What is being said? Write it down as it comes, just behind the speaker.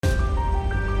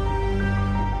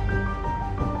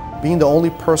being the only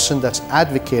person that's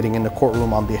advocating in the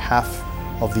courtroom on behalf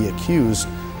of the accused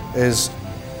is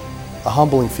a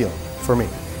humbling feeling for me.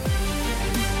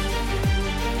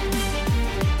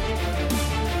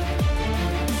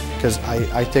 Because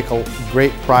I take a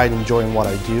great pride in enjoying what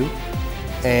I do,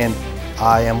 and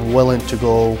I am willing to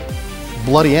go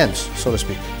bloody ends, so to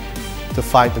speak, to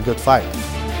fight the good fight.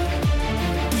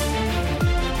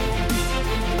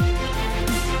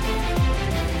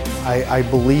 I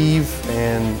believe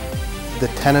in the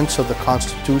tenets of the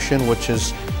Constitution, which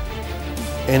is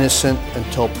innocent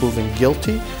until proven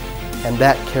guilty, and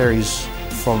that carries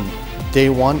from day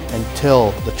one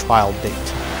until the trial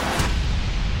date.